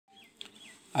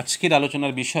আজকের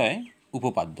আলোচনার বিষয়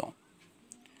উপপাদ্য,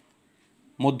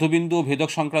 মধ্যবিন্দু ও ভেদক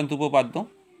সংক্রান্ত উপপাদ্য।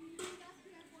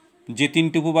 যে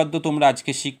তিনটি উপপাদ্য তোমরা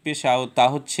আজকে শিখবে তা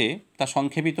হচ্ছে, তা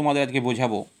সংক্ষেপেই তোমাদের আজকে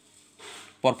বোঝাবো।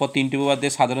 পরপর তিনটি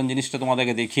উপপাদ্যের সাধারণ জিনিসটা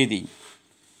তোমাদেরকে দেখিয়ে দিই,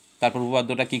 তারপর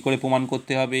উপপাদ্যটা কী করে প্রমাণ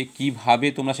করতে হবে, কিভাবে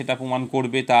তোমরা সেটা প্রমাণ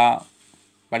করবে তা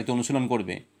বাড়িতে অনুশীলন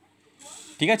করবে।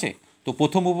 ঠিক আছে? তো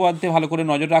প্রথম উপপাদ্যে ভালো করে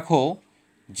নজর রাখো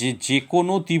যে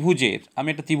কোনো ত্রিভুজের, আমি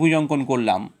একটা ত্রিভুজ অঙ্কন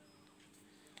করলাম,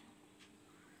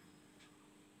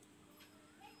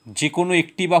 যে কোনো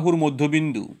একটি বাহুর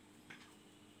মধ্যবিন্দু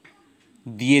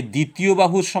দিয়ে দ্বিতীয়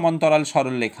বাহুর সমান্তরাল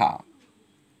সরলরেখা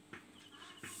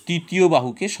তৃতীয়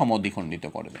বাহুকে সমদ্বিখণ্ডিত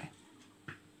করবে।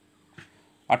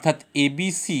 অর্থাৎ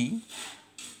এবিসি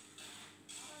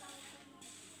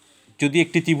যদি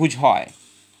একটি ত্রিভুজ হয়,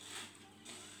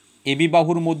 এবি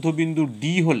বাহুর মধ্যবিন্দু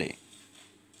ডি হলে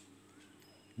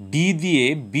ডি দিয়ে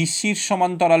বিসির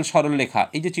সমান্তরাল সরলরেখা,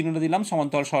 এই যে চিহ্নটা দিলাম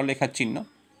সমান্তরাল সরলরেখার চিহ্ন,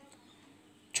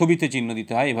 ছবিতে চিহ্ন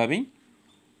দিতে হয় এভাবেই,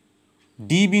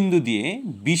 ডি বিন্দু দিয়ে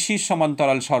বিসির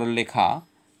সমান্তরাল সরলরেখা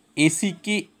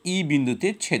এসিকে ই বিন্দুতে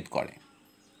ছেদ করে।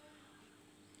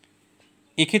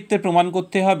 এক্ষেত্রে প্রমাণ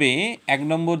করতে হবে, এক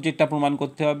নম্বর যেটা প্রমাণ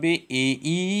করতে হবে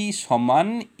এই সমান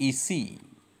ইসি।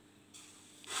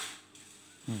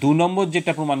 দু নম্বর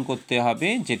যেটা প্রমাণ করতে হবে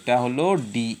যেটা হলো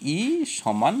ডিই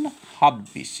সমান হাফ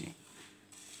বিসি।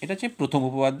 এটা হচ্ছে প্রথম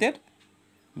উপপাদ্যের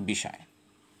বিষয়।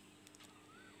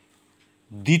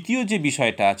 দ্বিতীয় যে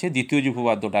বিষয়টা আছে, দ্বিতীয় যে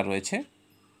উপপাদ্যটা রয়েছে,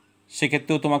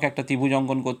 সেক্ষেত্রেও তোমাকে একটা ত্রিভুজ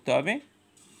অঙ্কন করতে হবে।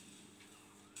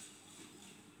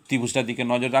 ত্রিভুজটার দিকে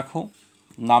নজর রাখো,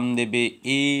 নাম দেবে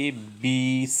এ বি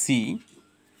সি।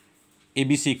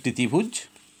 এবিসি একটি ত্রিভুজ।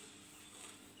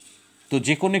 তো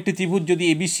যে কোনো একটি ত্রিভুজ যদি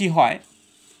এবিসি হয়,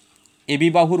 এবি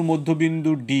বাহুর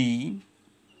মধ্যবিন্দু ডি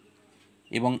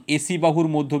এবং এসি বাহুর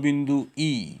মধ্যবিন্দু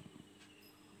ই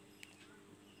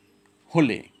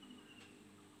হলে,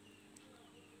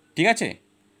 ঠিক আছে,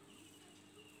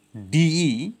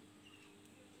 ডিই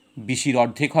বিসির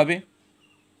অর্ধেক হবে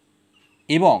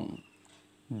এবং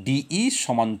ডিই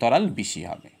সমান্তরাল বিসি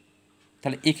হবে।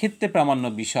 তাহলে এক্ষেত্রে প্রামাণ্য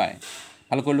বিষয়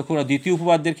ভালো করে লক্ষ্য করা। দ্বিতীয়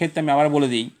উপপাদ্যের ক্ষেত্রে আমি আবার বলে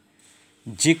দিই,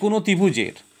 যে কোনো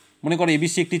ত্রিভুজের, মনে করো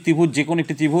এবিসি একটি ত্রিভুজ, যে কোনো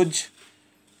একটি ত্রিভুজ,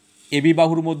 এবি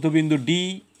বাহুর মধ্যবিন্দু ডি,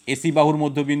 এসি বাহুর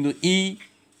মধ্যবিন্দু ই,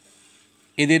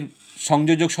 এদের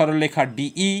সংযোজক সরলরেখা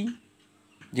ডিই,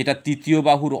 যেটা তৃতীয়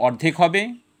বাহুর অর্ধেক হবে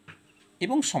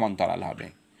এবং সমান্তরাল হবে।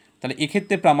 তাহলে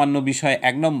এক্ষেত্রে প্রামাণ্য বিষয়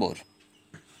এক নম্বর,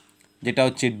 যেটা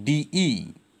হচ্ছে ডিই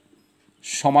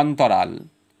সমান্তরাল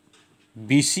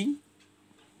বিসি,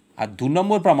 আর দু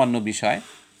নম্বর প্রামাণ্য বিষয়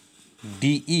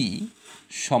ডিই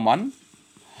সমান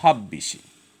হাফ বিসি।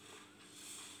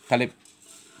 তাহলে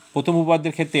প্রথম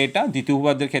উপপাদ্যের ক্ষেত্রে এটা, দ্বিতীয়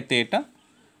উপপাদ্যের ক্ষেত্রে এটা।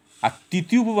 আর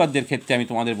তৃতীয় উপপাদ্যের ক্ষেত্রে আমি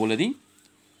তোমাদের বলে দিই,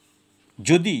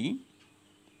 যদি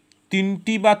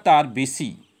তিনটি বা তার বেশি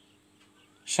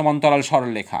সমান্তরাল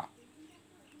সরলরেখা,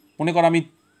 মনে করো আমি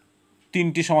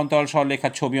তিনটি সমান্তরাল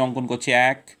সরলরেখার ছবি অঙ্কন করছি,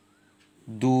 1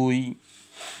 2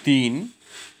 3,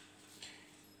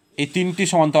 এই তিনটি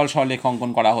সমান্তরাল সরলরেখা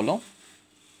অঙ্কন করা হলো,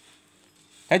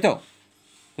 তাই তো?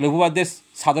 তাহলে উপপাদ্যের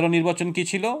সাধারণ নির্বাচন কী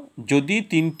ছিল? যদি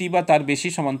তিনটি বা তার বেশি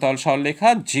সমান্তরাল সরলরেখা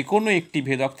যে কোনো একটি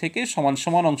ভেদক থেকে সমান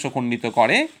সমান অংশ খণ্ডিত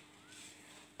করে,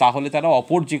 তাহলে তারা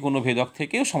অপর যে কোনো ভেদক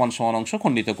থেকেও সমান সমান অংশ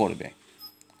খণ্ডিত করবে।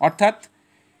 অর্থাৎ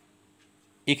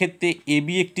এক্ষেত্রে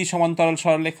এবি একটি সমান্তরাল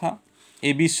সরলরেখা,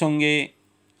 এবির সঙ্গে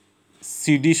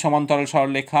সিডি সমান্তরাল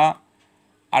সরলরেখা,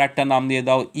 আর একটা নাম দিয়ে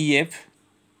দাও ইএফ,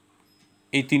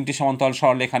 এই তিনটি সমান্তরাল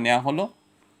সরলরেখা নেওয়া হলো,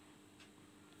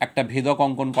 একটা ভেদক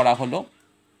অঙ্কন করা হলো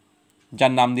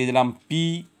যার নাম দিয়ে দিলাম পি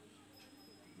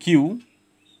কিউ,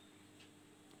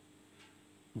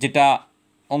 যেটা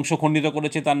অংশ খণ্ডিত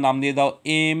করেছে তার নাম দিয়ে দাও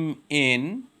এম এন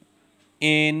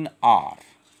এন আর,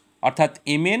 অর্থাৎ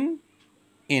এম এন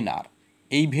এন আর।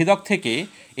 এই ভেদক থেকে,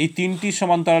 এই তিনটি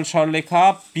সমান্তরাল সরলরেখা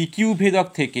পিকিউ ভেদক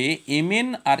থেকে এম এন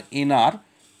আর এন আর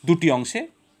দুটি অংশে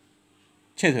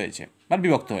ছেদ হয়েছে বা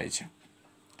বিভক্ত হয়েছে।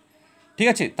 ঠিক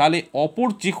আছে? তাহলে অপর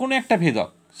যে কোনো একটা ভেদক,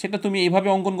 সেটা তুমি এভাবে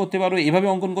অঙ্কন করতে পারো, এভাবে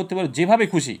অঙ্কন করতে পারো, যেভাবে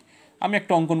খুশি। আমি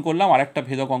একটা অঙ্কন করলাম, আর একটা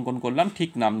ভেদক অঙ্কন করলাম, ঠিক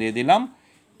নাম দিয়ে দিলাম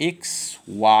এক্স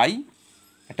ওয়াই,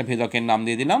 একটা ভেদকের নাম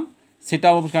দিয়ে দিলাম, সেটা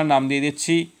অবস্থার নাম দিয়ে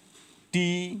দিচ্ছি টি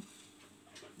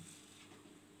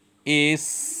এস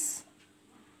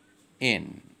এন,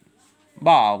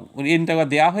 বা এনটা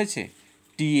দেওয়া হয়েছে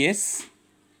টি এস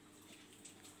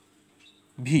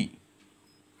ভি।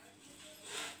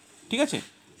 ঠিক আছে?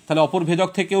 তাহলে অপর ভেদক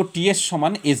থেকেও টিএস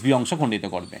সমান এসবি অংশ খণ্ডিত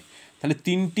করবে। তাহলে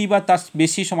তিনটি বা তার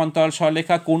বেশি সমান্তরাল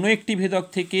সরলরেখা কোনো একটি ভেদক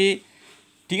থেকে,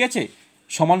 ঠিক আছে,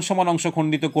 সমান সমান অংশ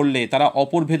খণ্ডিত করলে তারা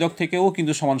অপর ভেদক থেকেও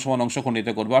কিন্তু সমান সমান অংশ খণ্ডিত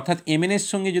করবে। অর্থাৎ এমএন এর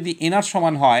সঙ্গে যদি এনআর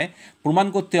সমান হয়, প্রমাণ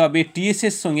করতে হবে টিএস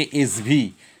এর সঙ্গে এসভি।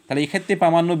 তাহলে এক্ষেত্রে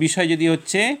প্রামাণ্য বিষয় যদি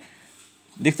হচ্ছে,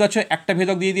 দেখতে পাচ্ছ একটা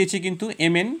ভেদক দিয়ে দিয়েছি কিন্তু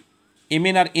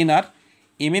এমএন আর এনআর,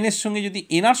 এমএন এর সঙ্গে যদি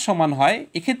এনআর সমান হয়,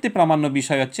 এক্ষেত্রে প্রামাণ্য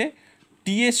বিষয় হচ্ছে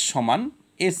টিএস সমান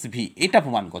এসভি, এটা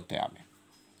প্রমাণ করতে হবে।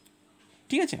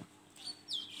 ঠিক আছে,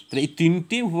 তাহলে এই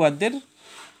তিনটি উপপাদ্যের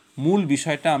মূল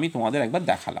বিষয়টা আমি তোমাদের একবার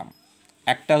দেখালাম।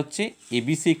 একটা হচ্ছে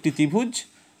এবিসি একটি ত্রিভুজ,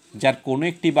 যার কোনো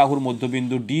একটি বাহুর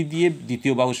মধ্যবিন্দু ডি দিয়ে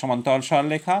দ্বিতীয় বাহুর সমান্তরাল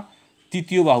সরলরেখা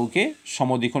তৃতীয় বাহুকে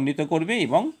সমদ্বিখণ্ডিত করবে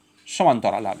এবং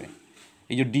সমান্তরাল হবে।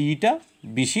 এই যে ডিটা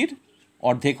বিসির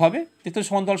অর্ধেক হবে, যেহেতু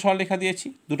সমান্তরাল সরলরেখা দিয়েছি,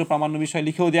 দুটো প্রামাণ্য বিষয়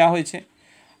লিখেও দেওয়া হয়েছে।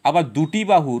 আবার দুটি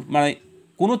বাহুর মানে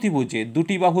কোনো ত্রিভুজে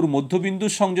দুটি বাহুর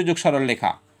মধ্যবিন্দুর সংযোজক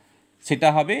সরলরেখা, সেটা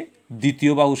হবে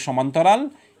দ্বিতীয় বাহুর সমান্তরাল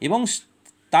এবং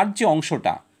তার যে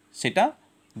অংশটা সেটা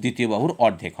দ্বিতীয় বাহুর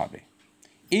অর্ধেক হবে।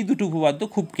 এই দুটো উপপাদ্য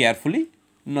খুব কেয়ারফুলি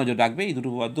নজর রাখবে। এই দুটো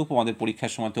উপপাদ্য তোমাদের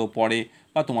পরীক্ষার সময়তেও পড়ে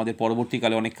বা তোমাদের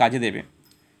পরবর্তীকালে অনেক কাজে দেবে।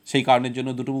 সেই কারণের জন্য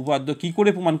দুটো উপপাদ্য কী করে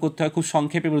প্রমাণ করতে হয় খুব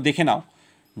সংক্ষেপে দেখে নাও।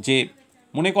 যে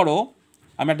মনে করো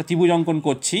আমি একটা ত্রিভুজ অঙ্কন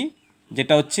করছি,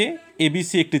 যেটা হচ্ছে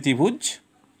এবিসি একটি ত্রিভুজ।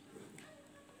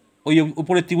 ওই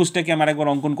উপরের ত্রিভুজটাকে আমি আরেকবার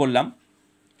অঙ্কন করলাম,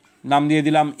 নাম দিয়ে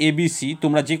দিলাম এবিসি।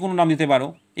 তোমরা যে কোনো নাম দিতে পারো,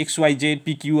 x Y Z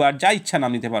P Q R, যা ইচ্ছা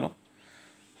নাম দিতে পারো।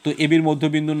 তো এবির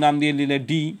মধ্যবিন্দুর নাম দিয়ে নিলে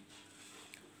ডি,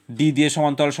 ডি দিয়ে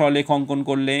সমান্তরাল সরলরেখ অঙ্কন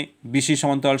করলে, বিসি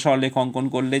সমান্তরাল সরলরেখ অঙ্কন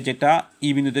করলে, যেটা ই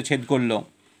বিন্দুতে ছেদ করলো।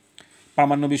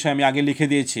 প্রামাণ্য বিষয় আমি আগে লিখে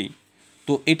দিয়েছি।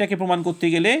 তো এটাকে প্রমাণ করতে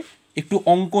গেলে একটু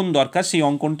অঙ্কন দরকার, সেই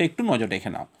অঙ্কনটা একটু নজর রেখে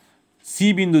নাও। সি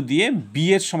বিন্দু দিয়ে বি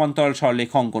এর সমান্তরাল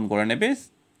সরলরেখ অঙ্কন করে নেবে,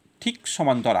 ঠিক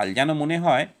সমান্তরাল, যেন মনে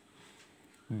হয়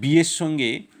বি এর সঙ্গে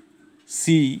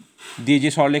সি দিয়ে যে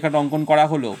সরলরেখাটা অঙ্কন করা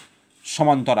হলো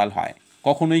সমান্তরাল হয়।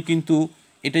 কখনোই কিন্তু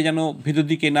এটা যেন ভেতর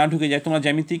দিকে না ঢুকে যায়। তোমরা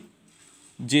জ্যামিতিক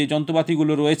যে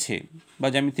যন্ত্রপাতিগুলো রয়েছে বা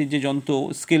জ্যামিতিক যে যন্ত্র,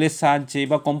 স্কেলের সাহায্যে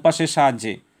বা কম্পাসের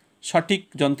সাহায্যে, সঠিক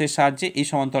যন্ত্রের সাহায্যে এই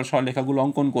সমান্তরাল সরলরেখাগুলো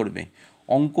অঙ্কন করবে।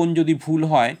 অঙ্কন যদি ভুল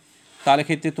হয় তাহলে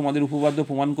ক্ষেত্রে তোমাদের উপপাদ্য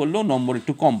প্রমাণ করলেও নম্বর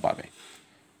একটু কম পাবে।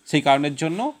 সেই কারণের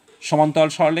জন্য সমান্তরাল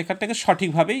সরলরেখাটাকে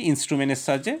সঠিকভাবেই ইনস্ট্রুমেন্টের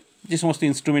সাহায্যে, যে সমস্ত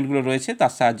ইনস্ট্রুমেন্টগুলো রয়েছে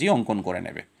তার সাহায্যে অঙ্কন করে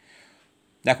নেবে।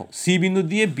 দেখো সি বিন্দু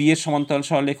দিয়ে বি এর সমান্তরাল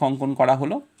সরলরেখা অঙ্কন করা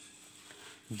হলো,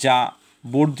 যা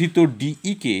বর্ধিত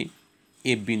ডিইকে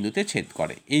এফ বিন্দুতে ছেদ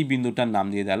করে। এই বিন্দুটার নাম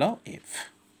দিয়ে দিল এফ।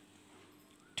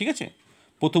 ঠিক আছে,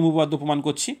 প্রথম উপপাদ্য প্রমাণ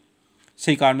করছি,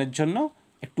 সেই কারণের জন্য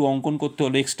একটু অঙ্কন করতে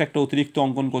হলো, এক্সট্রা একটা অতিরিক্ত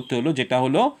অঙ্কন করতে হলো, যেটা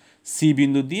হলো সি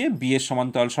বিন্দু দিয়ে বি এর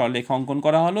সমান্তরাল সরলরেখা অঙ্কন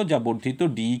করা হলো, যা বর্ধিত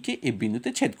ডিইকে এফ বিন্দুতে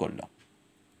ছেদ করলো।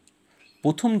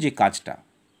 প্রথম যে কাজটা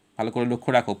ভালো করে লক্ষ্য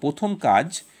রাখো, প্রথম কাজ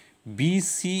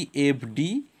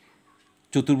বিসিএফডি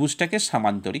চতুর্ভুজটাকে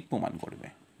সামান্তরিক প্রমাণ করবে।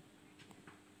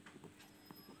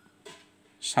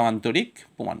 সামান্তরিক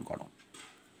প্রমাণ করো।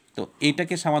 তো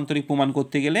এইটাকে সামান্তরিক প্রমাণ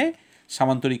করতে গেলে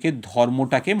সামান্তরিকের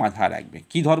ধর্মটাকে মাথায় রাখবে।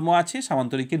 কি ধর্ম আছে?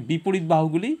 সামান্তরিকের বিপরীত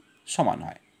বাহুগুলি সমান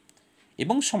হয়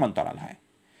এবং সমান্তরাল হয়।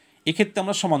 এক্ষেত্রে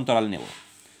আমরা সমান্তরাল নেব।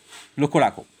 লক্ষ্য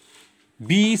রাখো,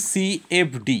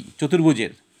 বিসিএফডি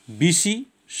চতুর্ভুজের বিসি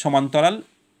সমান্তরাল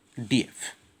ডিএফ,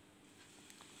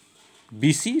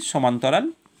 বিসি সমান্তরাল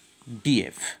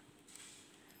ডিএফ,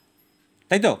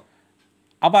 তাই তো?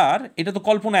 আবার এটা তো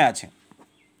কল্পনায় আছে,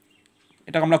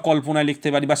 এটাকে আমরা কল্পনায় লিখতে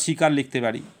পারি বা শিকার লিখতে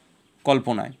পারি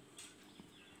কল্পনায়।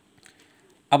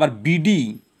 আবার বিডি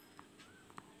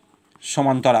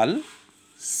সমান্তরাল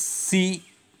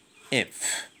সিএফ,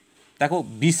 দেখো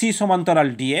বিসি সমান্তরাল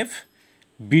ডিএফ,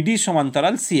 বিডি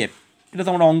সমান্তরাল সিএফ, এটা তো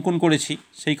আমরা অঙ্কন করেছি,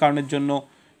 সেই কারণের জন্য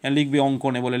লিখবে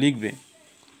অঙ্কনে বলে লিখবে।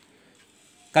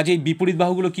 কাজে এই বিপরীত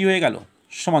বাহুগুলো কী হয়ে গেল?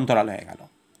 সমান্তরাল হয়ে গেল।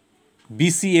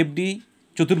 বিসিএফডি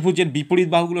চতুর্ভুজের বিপরীত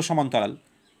বাহুগুলো সমান্তরাল,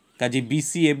 কাজে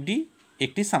বিসিএফডি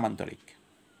একটি সামান্তরিক।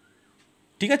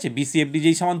 ঠিক আছে, বিসিএফডি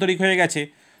যেই সামান্তরিক হয়ে গেছে,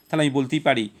 তাহলে আমি বলতেই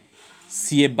পারি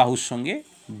সিএফ বাহুর সঙ্গে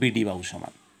বিডি বাহু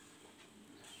সমান।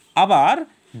 আবার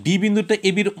ডি বিন্দুটা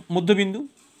এবির মধ্যবিন্দু,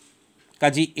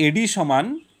 কাজে এডি সমান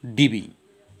ডিবি,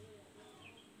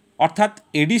 অর্থাৎ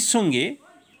এডির সঙ্গে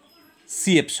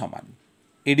সিএফ সমান।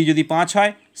 এডি যদি 5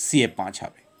 হয়, সিএফ 5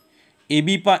 হবে।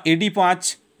 এডি 5,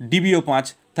 ডিবিও 5,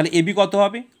 তাহলে এবি কত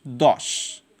হবে? 10।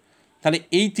 তাহলে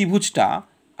এই ত্রিভুজটা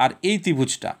আর এই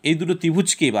ত্রিভুজটা, এই দুটো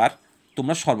ত্রিভুজকে এবার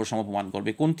তোমরা সর্বসম প্রমাণ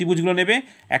করবে। কোন ত্রিভুজগুলো নেবে?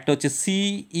 একটা হচ্ছে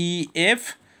সিইএফ,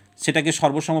 সেটাকে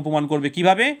সর্বসম প্রমাণ করবে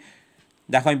কিভাবে?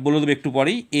 দেখো আমি বলে দেবো একটু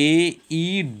পরেই।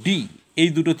 AED এই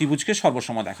দুটো ত্রিভুজকে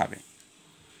সর্বসম দেখাবে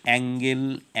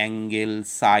অ্যাঙ্গেল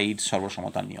সাইড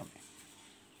সর্বসমতার নিয়মে।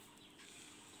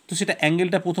 তো সেটা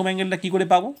অ্যাঙ্গেলটা, প্রথম অ্যাঙ্গেলটা কী করে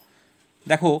পাবো?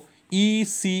 দেখো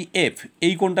ECF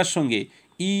এই কোণটার সঙ্গে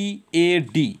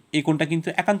EAD এই কোণটা কিন্তু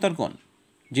একান্তর কোণ,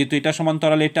 যেহেতু এটা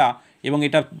সমান্তরাল এটা, এবং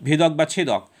এটা ভেদক বা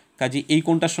ছেদক, কাজে এই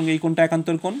কোণটার সঙ্গে এই কোণটা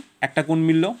একান্তর কোণ, একটা কোণ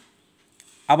মিলল।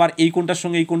 আবার এই কোণটার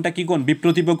সঙ্গে এই কোণটা কী কোণ?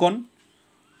 বিপ্রতীপ কোণ।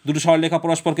 দুটো সরলরেখা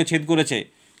পরস্পরকে ছেদ করেছে,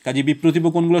 কাজে বিপ্রতীপ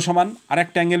কোণগুলো সমান, আর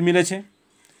একটা অ্যাঙ্গেল মিলেছে।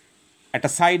 একটা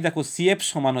সাইড দেখো সিএফ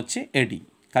সমান হচ্ছে এডি,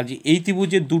 কাজে এই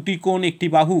ত্রিভুজের দুটি কোণ একটি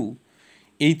বাহু,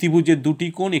 এই ত্রিভুজের দুটি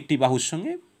কোণ একটি বাহুর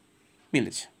সঙ্গে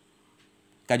মিলেছে,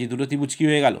 কাজে দুটো ত্রিভুজ কী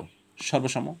হয়ে গেল?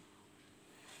 সর্বসম।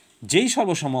 যেই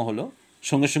সর্বসম হলো,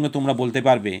 সঙ্গে সঙ্গে তোমরা বলতে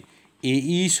পারবে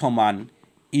এই সমান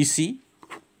ইসি।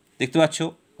 দেখতে পাচ্ছ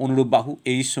অনুরূপ বাহু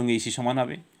এইর সঙ্গে ইসি সমান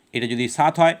হবে। এটা যদি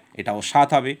 7 হয় এটাও 7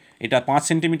 হবে, এটা 5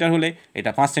 সেন্টিমিটার হলে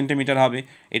এটা 5 সেন্টিমিটার হবে,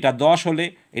 এটা 10 হলে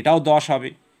এটাও 10 হবে,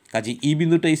 কাজে ই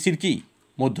বিন্দুটা ইসির কি?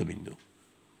 মধ্যবিন্দু।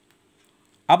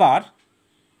 আবার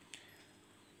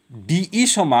ডিই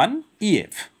সমান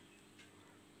ইএফ,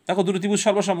 দেখো দুটো ত্রিভুজ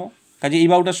সর্বসম, কাজে এই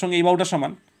বাহুটার সঙ্গে এই বাহুটা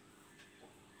সমান,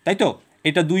 তাই তো?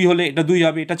 এটা 2 হলে এটা 2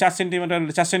 হবে, এটা 4 সেন্টিমিটার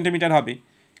হলে 4 সেন্টিমিটার হবে,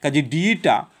 কাজে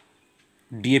ডিইটা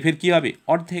ডিএফের কী হবে?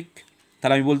 অর্ধেক।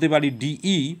 তাহলে আমি বলতে পারি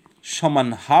ডিই সমান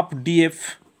হাফ ডিএফ,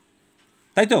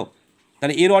 তাই তো?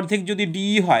 তাহলে এর অর্ধেক যদি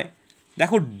ডিই হয়,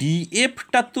 দেখো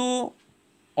ডিএফটা তো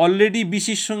অলরেডি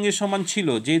বিসির সঙ্গে সমান ছিল,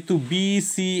 যেহেতু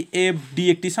বিসিএফ ডি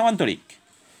একটি সামান্তরিক,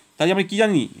 তাই আমরা কী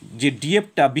জানি যে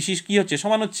ডিএফটা বিসি কী হচ্ছে?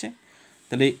 সমান হচ্ছে।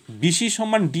 তাহলে বিসি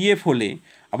সমান ডিএফ হলে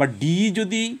আবার ডিই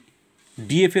যদি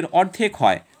ডিএফের অর্ধেক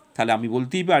হয়, তাহলে আমি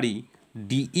বলতেই পারি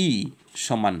ডিই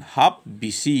সমান হাফ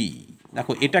বিসি।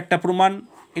 দেখো এটা একটা প্রমাণ,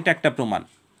 এটা একটা প্রমাণ।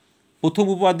 প্রথম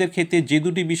উপপাদ্যের ক্ষেত্রে যে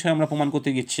দুটি বিষয় আমরা প্রমাণ করতে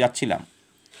যাচ্ছিলাম,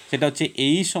 সেটা হচ্ছে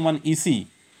এই সমান ইসি,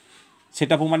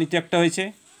 সেটা প্রমাণিত একটা হয়েছে।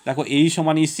 দেখো এই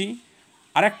সমান ইসি,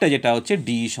 আর একটা যেটা হচ্ছে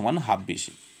ডিই সমান হাফ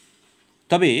বিসি।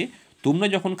 তবে তোমরা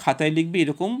যখন খাতায় লিখবে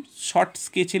এরকম শর্ট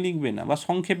স্কেচে লিখবে না বা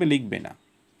সংক্ষেপে লিখবে না,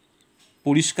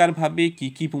 পরিষ্কারভাবে কি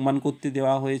কি প্রমাণ করতে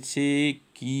দেওয়া হয়েছে,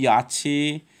 কি আছে,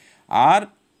 আর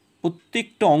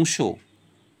প্রত্যেকটা অংশ,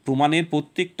 প্রমাণের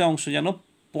প্রত্যেকটা অংশ যেন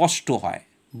স্পষ্ট হয়,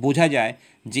 বোঝা যায়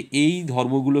যে এই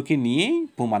ধর্মগুলোকে নিয়েই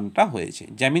প্রমাণটা হয়েছে।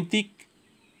 জ্যামিতিক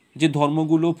যে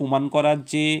ধর্মগুলো প্রমাণ করার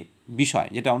যে বিষয়,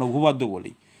 যেটা আমরা উপপাদ্য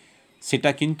বলি, সেটা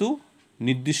কিন্তু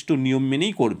নির্দিষ্ট নিয়ম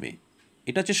মেনেই করবে।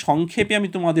 এটা হচ্ছে সংক্ষেপে আমি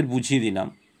তোমাদের বুঝিয়ে দিলাম,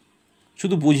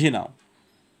 শুধু বুঝে নাও,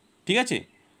 ঠিক আছে?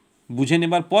 বুঝে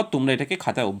নেবার পর তোমরা এটাকে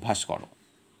খাতায় অভ্যাস করো।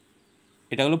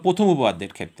 এটা হলো প্রথম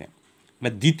উপপাদ্যের ক্ষেত্রে।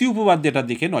 এবার দ্বিতীয় উপপাদ্যটার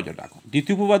দিকে নজর রাখো।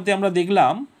 দ্বিতীয় উপপাদ্যে আমরা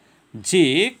দেখলাম যে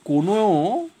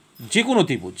যে কোনো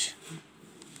ত্রিভুজ,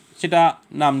 সেটা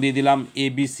নাম দিয়ে দিলাম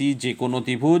এবিসি, যে কোনো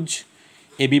ত্রিভুজ,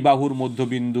 এবি বাহুর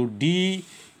মধ্যবিন্দু ডি,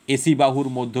 এসি বাহুর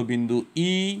মধ্যবিন্দু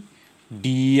ই,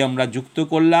 ডি আমরা যুক্ত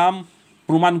করলাম।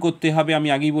 প্রমাণ করতে হবে, আমি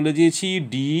আগেই বলে দিয়েছি,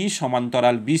 ডি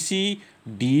সমান্তরাল বিসি,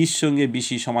 ডির সঙ্গে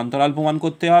বিসি সমান্তরাল প্রমাণ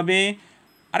করতে হবে।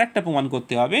 আরেকটা প্রমাণ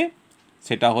করতে হবে,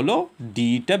 সেটা হলো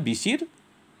ডিটা বিসির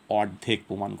অর্ধেক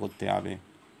প্রমাণ করতে হবে,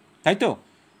 তাই তো?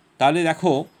 তাহলে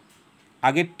দেখো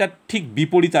আগেরটা ঠিক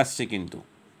বিপরীত আসছে কিন্তু,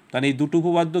 তাহলে এই দুটো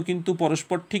উপপাদ্য কিন্তু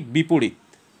পরস্পর ঠিক বিপরীত।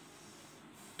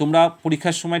 তোমরা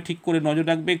পরীক্ষার সময় ঠিক করে নজর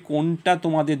রাখবে কোনটা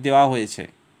তোমাদের দেওয়া হয়েছে।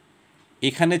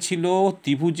 এখানে ছিল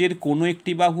ত্রিভুজের কোনো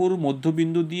একটি বাহুর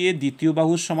মধ্যবিন্দু দিয়ে দ্বিতীয়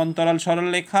বাহুর সমান্তরাল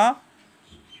সরলরেখা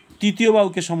তৃতীয়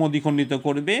বাহুকে সমদ্বিখণ্ডিত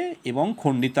করবে এবং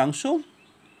খণ্ডিতাংশ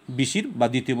বিসির বা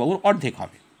দ্বিতীয় বাহুর অর্ধেক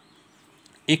হবে।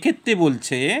 এক্ষেত্রে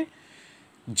বলছে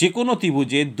যে কোনো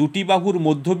ত্রিভুজের দুটি বাহুর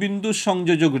মধ্যবিন্দুর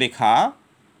সংযোজক রেখা,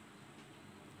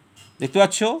 দেখতে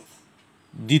পাচ্ছ,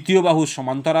 দ্বিতীয় বাহুর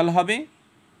সমান্তরাল হবে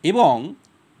এবং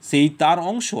সেই তার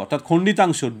অংশ অর্থাৎ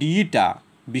খণ্ডিতাংশ ডিটা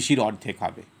বিসির অর্ধেক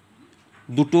হবে।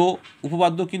 দুটো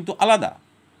উপপাদ্য কিন্তু আলাদা,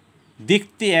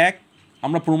 দেখতে এক,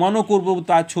 আমরা প্রমাণও করব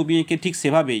তার ছবি এঁকে ঠিক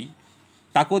সেভাবেই,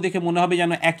 তাকেও দেখে মনে হবে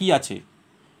যেন একই আছে,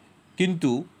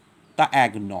 কিন্তু তা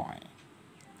এক নয়।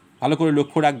 ভালো করে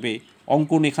লক্ষ্য রাখবে,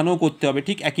 অঙ্কন এখানেও করতে হবে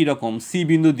ঠিক একই রকম। সি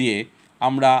বিন্দু দিয়ে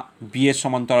আমরা বি এর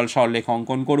সমান্তরাল সরলরেখা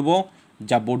অঙ্কন করব,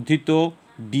 যা বর্ধিত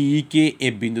ডিইকে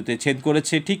এফ বিন্দুতে ছেদ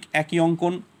করেছে। ঠিক একই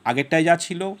অঙ্কন, আগেরটায় যা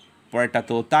ছিল পরেরটা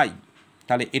তো তাই।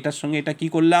 তাহলে এটার সঙ্গে এটা কি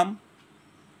করলাম?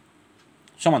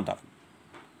 সমান্তরাল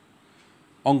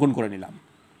অঙ্কন করে নিলাম।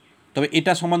 তবে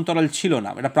এটা সমান্তরাল ছিল না,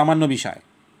 এটা প্রামাণ্য বিষয়,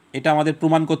 এটা আমাদের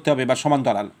প্রমাণ করতে হবে। বা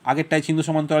সমান্তরাল, আগেরটায় কিন্তু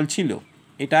সমান্তরাল ছিল,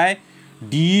 এটায়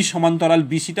ডি সমান্তরাল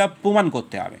বিসিটা প্রমাণ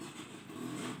করতে হবে,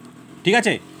 ঠিক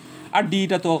আছে? আর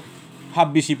ডিটা তো হাফ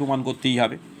বিসি প্রমাণ করতেই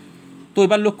হবে। তো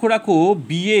এবার লক্ষ্য রাখো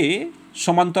বিএ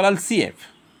সমান্তরাল সিএফ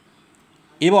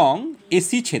এবং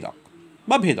এসি ছেদক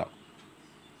বা ভেদক।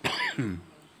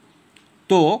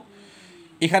 তো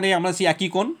এখানে আমরা সেই একই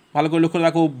কোণ, ভালো করে লক্ষ্য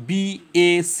রাখো,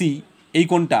 বিএসি এই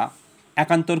কোণটা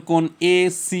একান্তর কোণ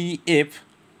এসিএফ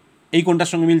এই কোণটার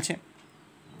সঙ্গে মিলছে,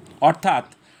 অর্থাৎ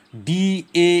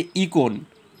ডিএই কোণ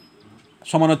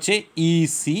সমান হচ্ছে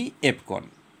ইসিএফ কোণ,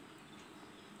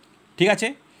 ঠিক আছে?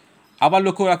 আবার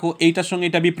লক্ষ্য রাখো এইটার সঙ্গে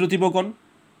এটা বিপ্রতীপ কোণ,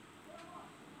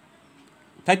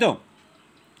 তাই তো।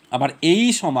 আবার এই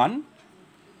সমান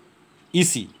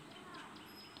ইসি,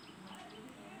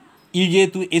 ই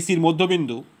যেহেতু এসির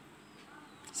মধ্যবিন্দু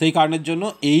সেই কারণের জন্য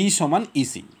এই সমান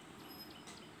ইসি,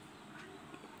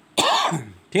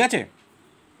 ঠিক আছে।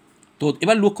 তো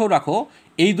এবার লক্ষ্য রাখো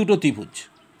এই দুটো ত্রিভুজ,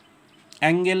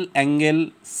 অ্যাঙ্গেল অ্যাঙ্গেল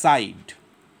সাইড,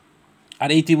 আর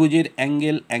এই ত্রিভুজের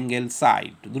অ্যাঙ্গেল অ্যাঙ্গেল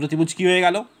সাইড, দুটো ত্রিভুজ কী হয়ে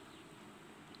গেল?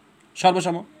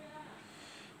 সর্বসম।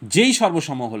 যেই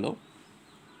সর্বসম হলো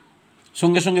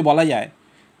সঙ্গে সঙ্গে বলা যায়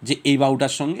যে এই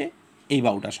বাহুটার সঙ্গে এই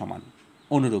বাহুটা সমান,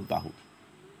 অনুরূপ বাহু।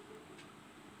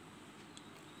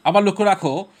 আবার লক্ষ্য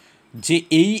রাখো যে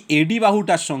এই এডি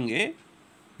বাহুটার সঙ্গে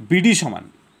বিডি সমান,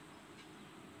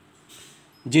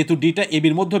 যেহেতু ডিটা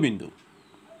এবির মধ্যবিন্দু,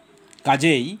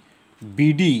 কাজেই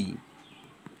বিডি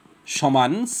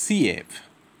সমান সিএফ,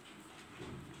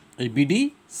 এই বিডি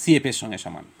সিএফ এর সঙ্গে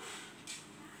সমান।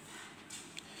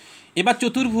 এবার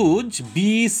চতুর্ভুজ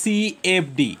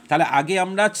বিসিএফডি, তাহলে আগে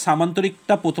আমরা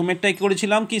সামান্তরিকটা প্রথমেরটাই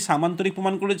করেছিলাম কি সামান্তরিক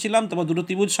প্রমাণ করেছিলাম, তারপর দুটো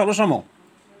ত্রিভুজ সর্বসম।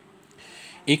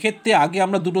 এক্ষেত্রে আগে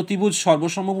আমরা দুটো ত্রিভুজ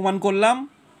সর্বসম প্রমাণ করলাম,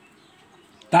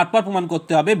 তারপর প্রমাণ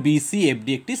করতে হবে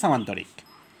বিসিএফডি একটি সামান্তরিক,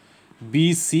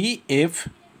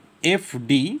 বিসিএফডি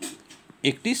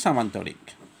একটি সামান্তরিক,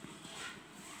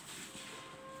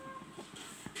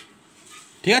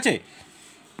 ঠিক আছে।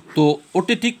 তো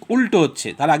ওটা ঠিক উল্টো হচ্ছে,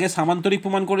 তার আগে সামান্তরিক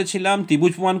প্রমাণ করেছিলাম,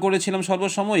 ত্রিভুজ প্রমাণ করেছিলাম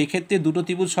সর্বসম, এক্ষেত্রে দুটো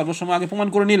ত্রিভুজ সর্বসম আগে প্রমাণ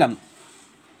করে নিলাম,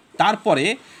 তারপরে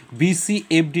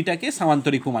বিসিএফডিটাকে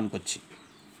সামান্তরিক প্রমাণ করছি।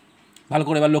 ভালো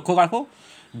করে এবার লক্ষ্য রাখো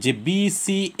যে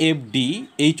বিসিএফডি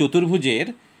এই চতুর্ভুজের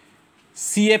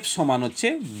সিএফ সমান হচ্ছে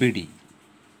বিডি,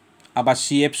 আবার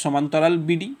সিএফ সমান্তরাল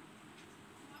বিডি।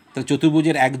 তাহলে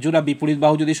চতুর্ভুজের একজোড়া বিপরীত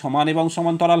বাহু যদি সমান এবং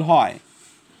সমান্তরাল হয়,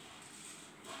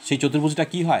 সেই চতুর্ভুজটা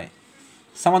কি হয়?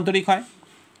 সামান্তরিক হয়।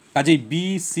 কাজেই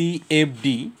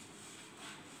বিসিএফডি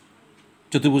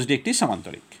চতুর্ভুজটি একটি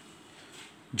সামান্তরিক।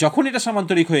 যখন এটা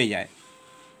সামান্তরিক হয়ে যায়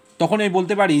তখন আমি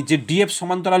বলতে পারি যে ডিএফ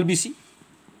সমান্তরাল বিসি,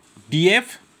 ডিএফ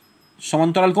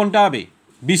সমান্তরাল কোনটা হবে?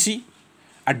 বিসি।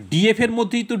 আর ডিএফ এর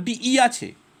মধ্যেই তো ডিই আছে,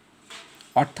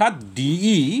 অর্থাৎ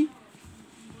ডিই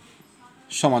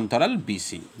সমান্তরাল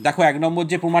বিসি। দেখো 1 নম্বর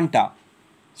যে প্রমাণটা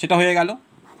সেটা হয়ে গেল,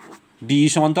 ডিই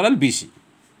সমান্তরাল বিসি।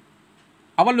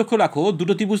 আবার লক্ষ্য রাখো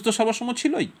দুটো ত্রিভুজ তো সর্বসম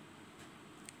ছিলই,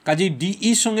 কাজেই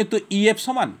ডিইর সঙ্গে তো ইএফ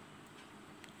সমান,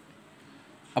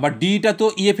 আবার ডিটা তো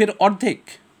ইএফ এর অর্ধেক,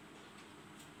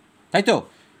 তাই তো।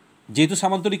 যেহেতু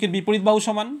সামান্তরিকের বিপরীত বাহু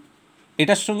সমান,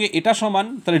 এটার সঙ্গে এটা সমান,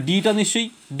 তাহলে ডিটা নিশ্চয়ই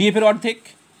ডিএফ এর অর্ধেক,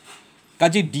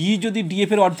 কাজে ডি যদি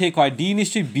ডিএফ এর অর্ধেক হয় ডি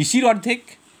নিশ্চয়ই বিসির অর্ধেক।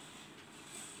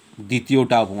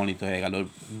 দ্বিতীয়টা অপমানিত হয়ে গেল,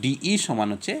 ডিই সমান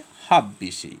হচ্ছে হাফ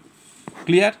বিসি।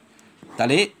 ক্লিয়ার?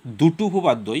 তাহলে দুটো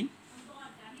উপপাদ্যই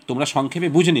তোমরা সংক্ষেপে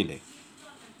বুঝে নিলে,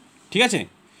 ঠিক আছে।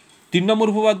 3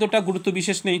 নম্বর উপপাদ্যটা গুরুত্ব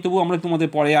বিশেষ নেই, তবু আমরা তোমাদের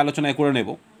পরে আলোচনায় করে নেব।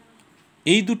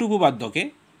 এই দুটো উপপাদ্যকে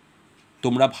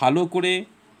তোমরা ভালো করে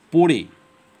পড়ে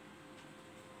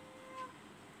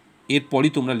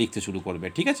এরপরই তোমরা লিখতে শুরু করবে,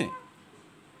 ঠিক আছে।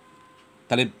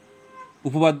 তাহলে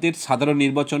উপপাদ্যের সাধারণ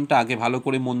নির্বাচনটা আগে ভালো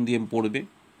করে মন দিয়ে পড়বে।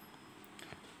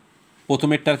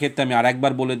 প্রথমেরটার ক্ষেত্রে আমি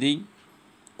আরেকবার বলে দিই,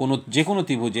 যে কোনো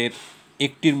ত্রিভুজের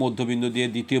একটির মধ্যবিন্দু দিয়ে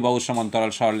দ্বিতীয় বাহু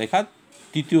সমান্তরাল সরলরেখা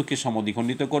তৃতীয়কে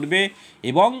সমদ্বিখণ্ডিত করবে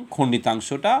এবং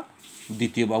খণ্ডিতাংশটা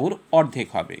দ্বিতীয় বাহুর অর্ধেক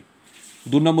হবে।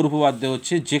 2 নম্বর উপপাদ্য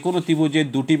হচ্ছে যে কোনো ত্রিভুজের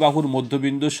দুটি বাহুর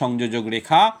মধ্যবিন্দু সংযোজক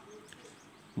রেখা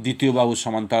দ্বিতীয় বাহুর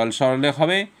সমান্তরাল সরলরেখা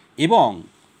হবে এবং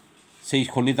সেই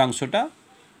খণ্ডিতাংশটা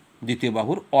দ্বিতীয়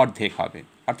বাহুর অর্ধেক হবে।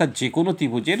 অর্থাৎ যে কোনো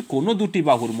ত্রিভুজের কোনো দুটি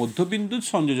বাহুর মধ্যবিন্দু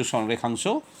সংযোজক সরলরেখাংশ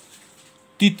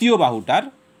তৃতীয় বাহুটার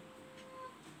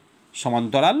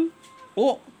সমান্তরাল ও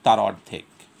তার অর্ধেক,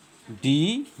 ডি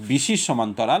বিসির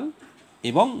সমান্তরাল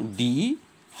এবং ডি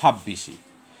হাফ বিসি।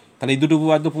 তাহলে এই দুটো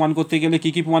উপপাদ্য প্রমাণ করতে গেলে কী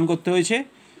কী প্রমাণ করতে হয়েছে?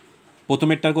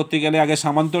 প্রথমেরটার করতে গেলে আগে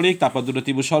সামান্তরিক, তারপর দুটো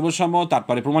ত্রিভুজ সর্বসম,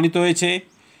 তারপরে প্রমাণিত হয়েছে।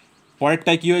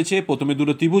 পরেরটায় কী হয়েছে? প্রথমে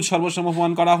দুটো ত্রিভুজ সর্বসম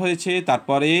প্রমাণ করা হয়েছে,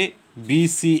 তারপরে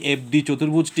বিসিএফডি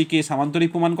চতুর্ভুজটিকে সামান্তরিক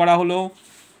প্রমাণ করা হলো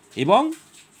এবং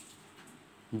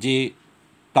যে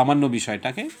প্রামাণ্য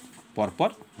বিষয়টাকে পরপর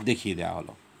দেখিয়ে দেওয়া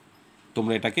হলো।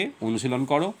 তোমরা এটাকে অনুশীলন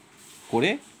করো, করে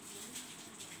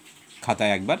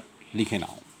খাতায় একবার লিখে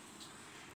নাও।